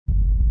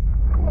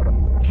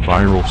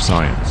Viral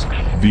Science,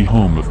 the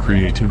home of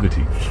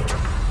creativity.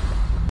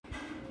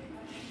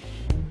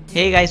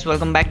 Hey guys,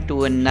 welcome back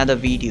to another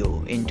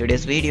video. In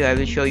today's video I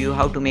will show you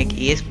how to make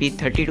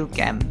ESP32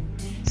 CAM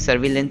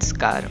Surveillance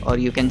Car, or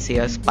you can say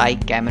a spy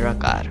camera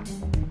car.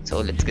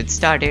 So let's get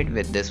started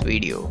with this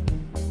video.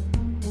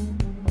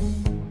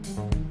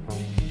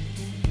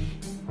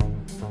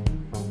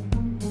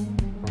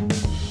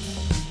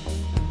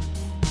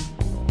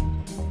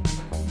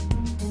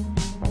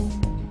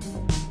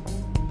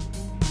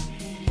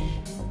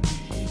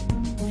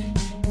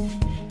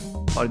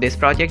 For this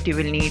project you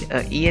will need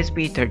a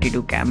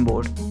ESP32 CAM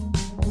board,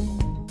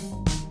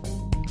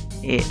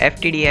 a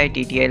FTDI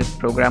TTL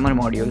programmer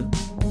module,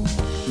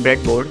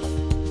 breadboard,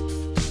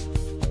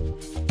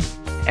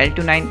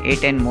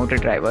 L29810 motor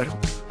driver,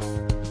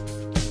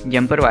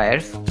 jumper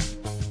wires,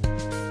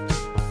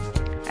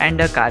 and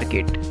a car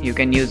kit. You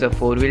can use a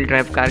 4-wheel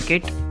drive car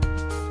kit,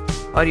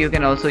 or you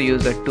can also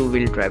use a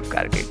 2-wheel drive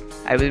car kit.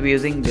 I will be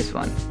using this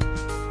one.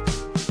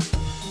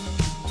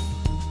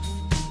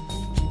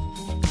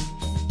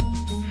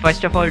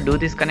 First of all, do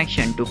this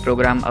connection to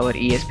program our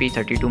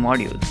ESP32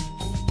 module.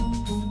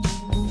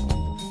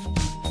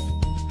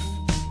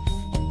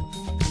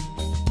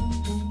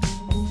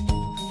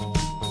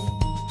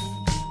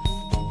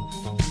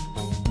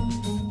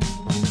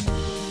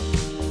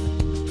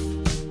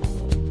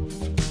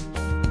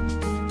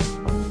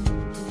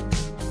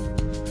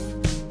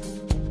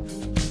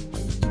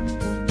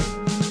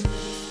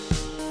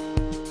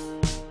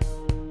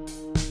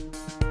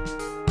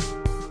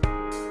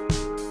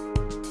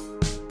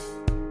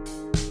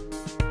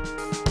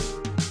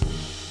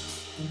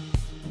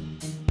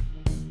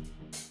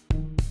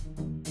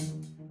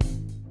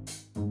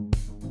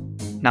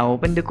 Now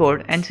open the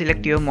code and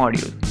select your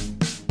module.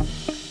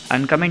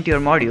 Uncomment your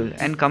module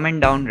and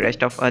comment down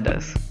rest of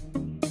others.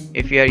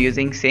 If you are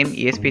using same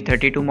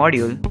ESP32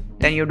 module,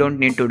 then you don't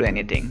need to do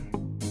anything.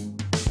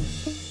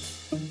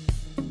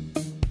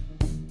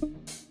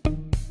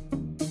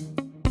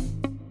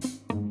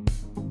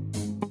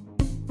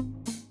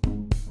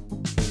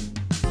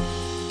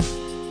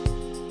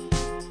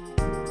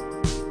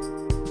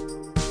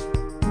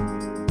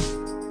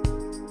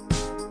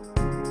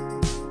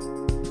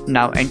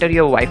 Now enter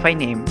your Wi-Fi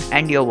name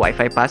and your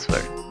Wi-Fi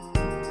password.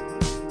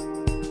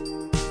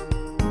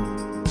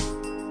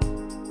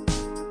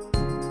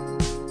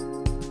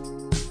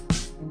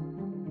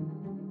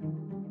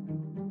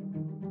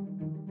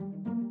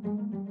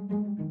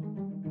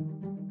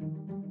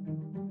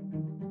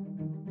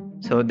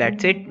 So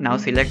that's it. Now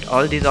select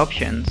all these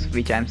options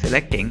which I am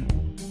selecting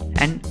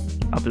and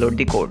upload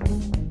the code.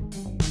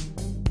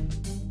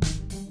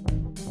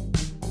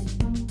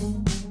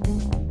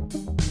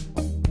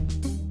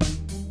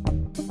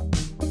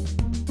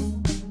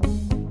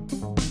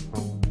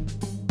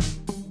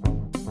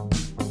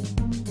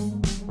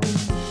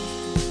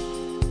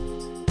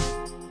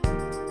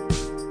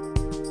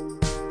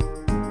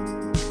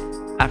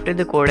 After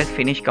the code has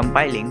finished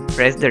compiling,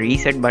 press the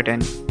reset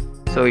button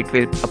so it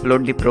will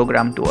upload the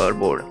program to our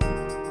board.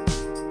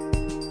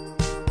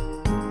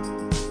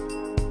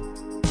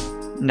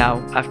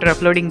 Now, after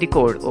uploading the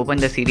code, open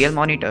the serial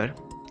monitor,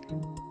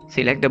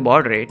 select the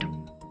baud rate,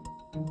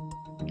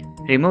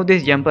 remove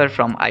this jumper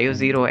from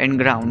IO0 and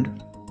ground,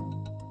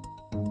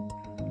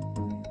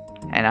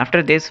 and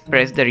after this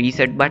press the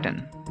reset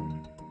button.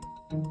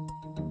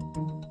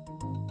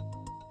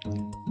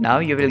 Now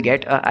you will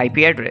get a IP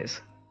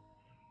address.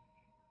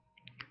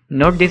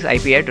 Note this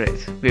IP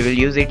address, we will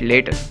use it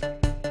later.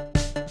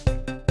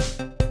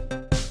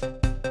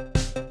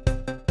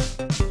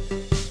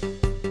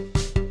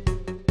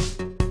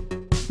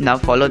 Now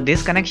follow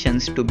these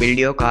connections to build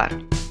your car.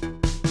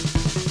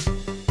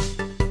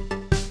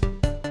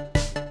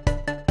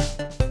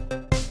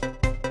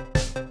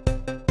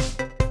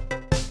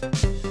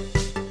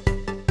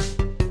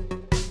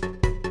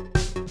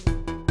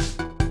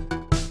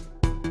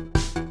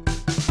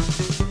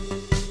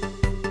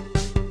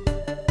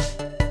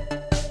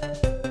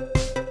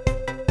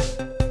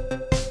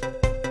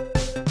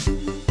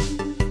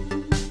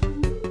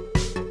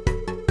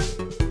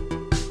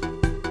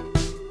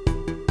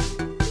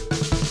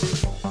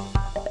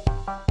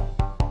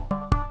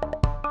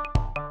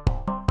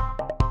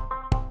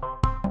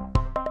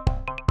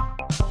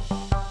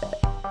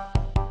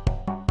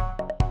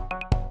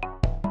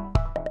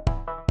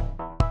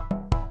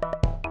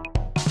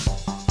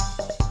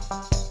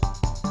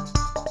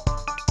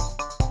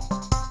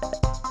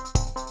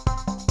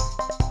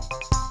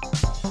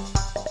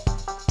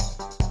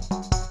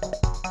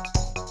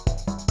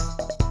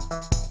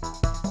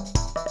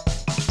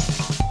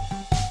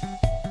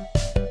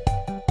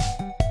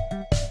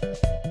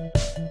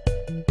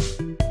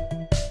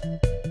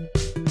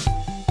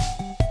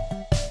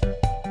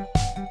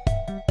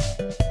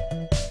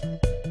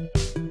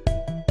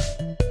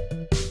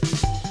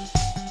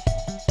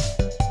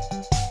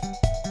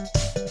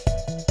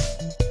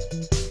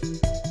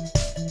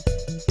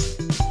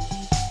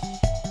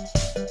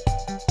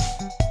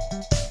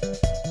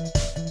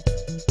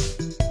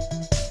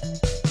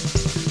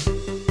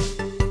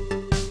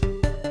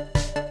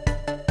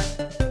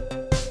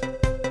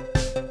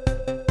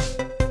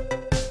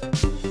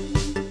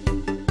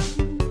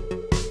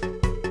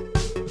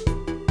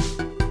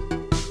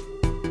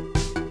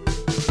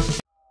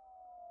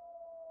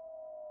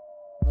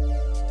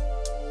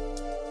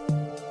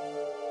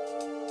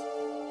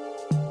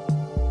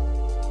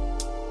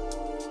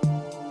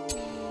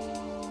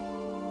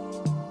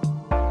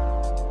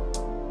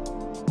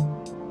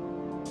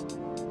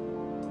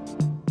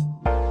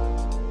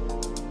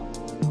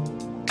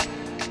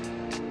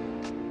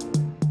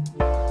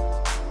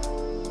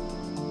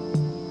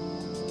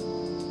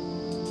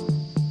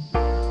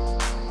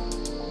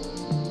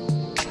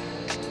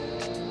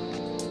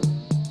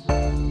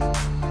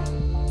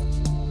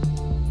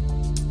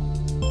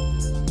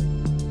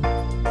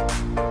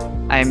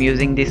 am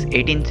using this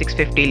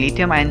 18650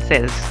 lithium ion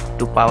cells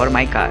to power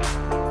my car.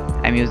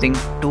 I am using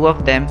 2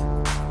 of them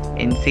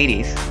in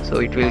series, so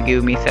it will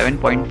give me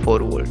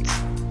 7.4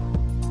 volts.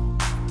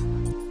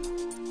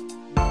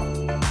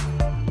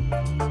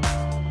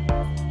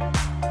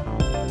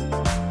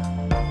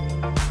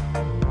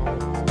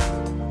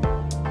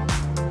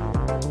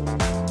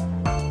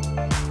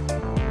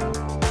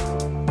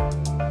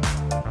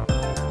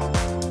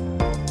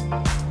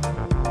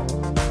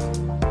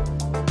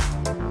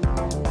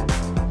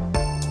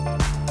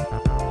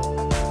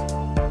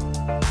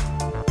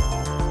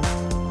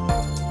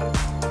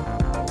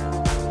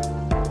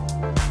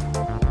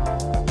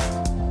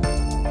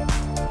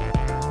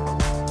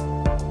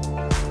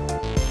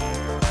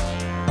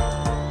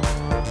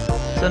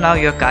 So now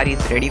your car is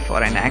ready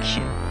for an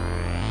action.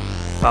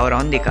 Power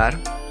on the car.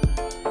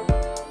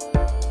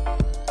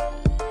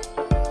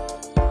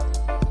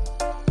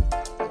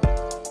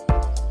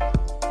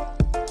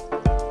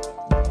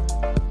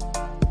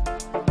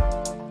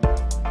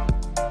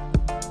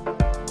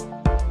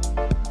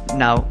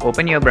 Now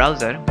open your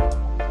browser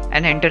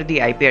and enter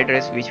the IP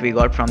address which we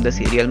got from the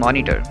serial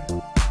monitor.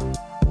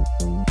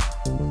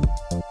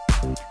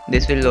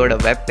 This will load a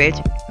web page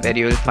where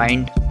you will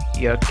find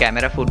your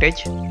camera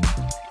footage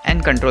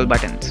and control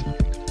buttons.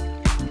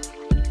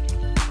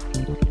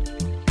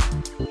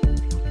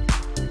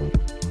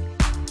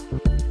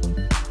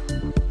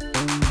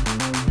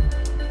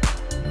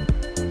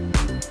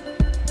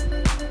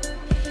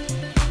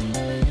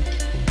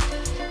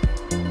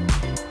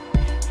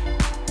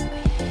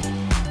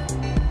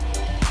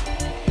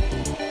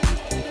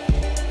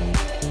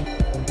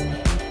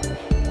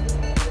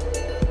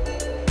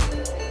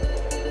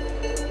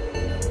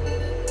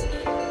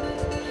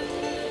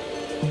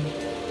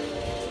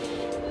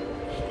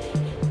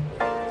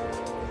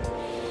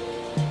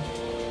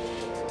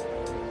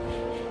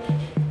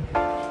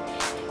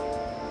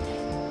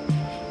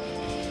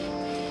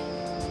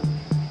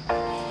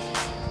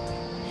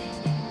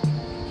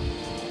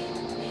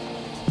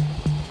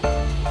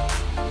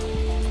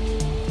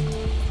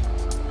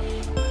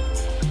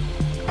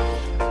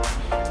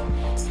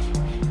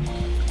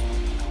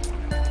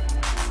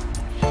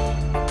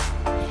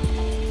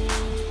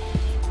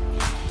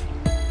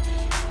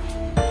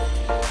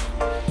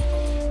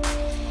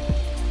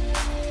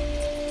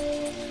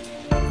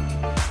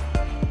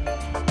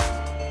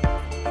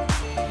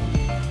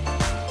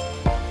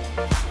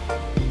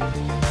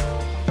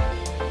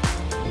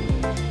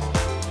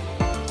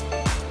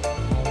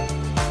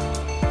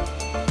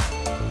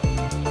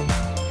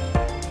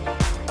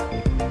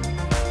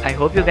 I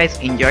hope you guys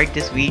enjoyed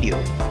this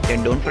video.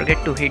 Then don't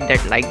forget to hit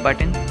that like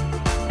button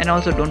and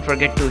also don't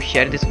forget to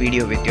share this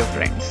video with your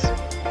friends.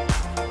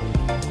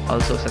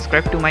 Also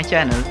subscribe to my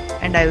channel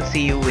and I'll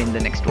see you in the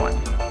next one.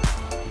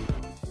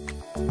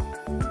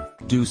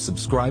 Do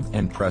subscribe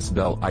and press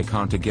bell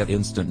icon to get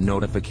instant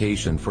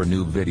notification for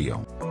new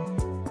video.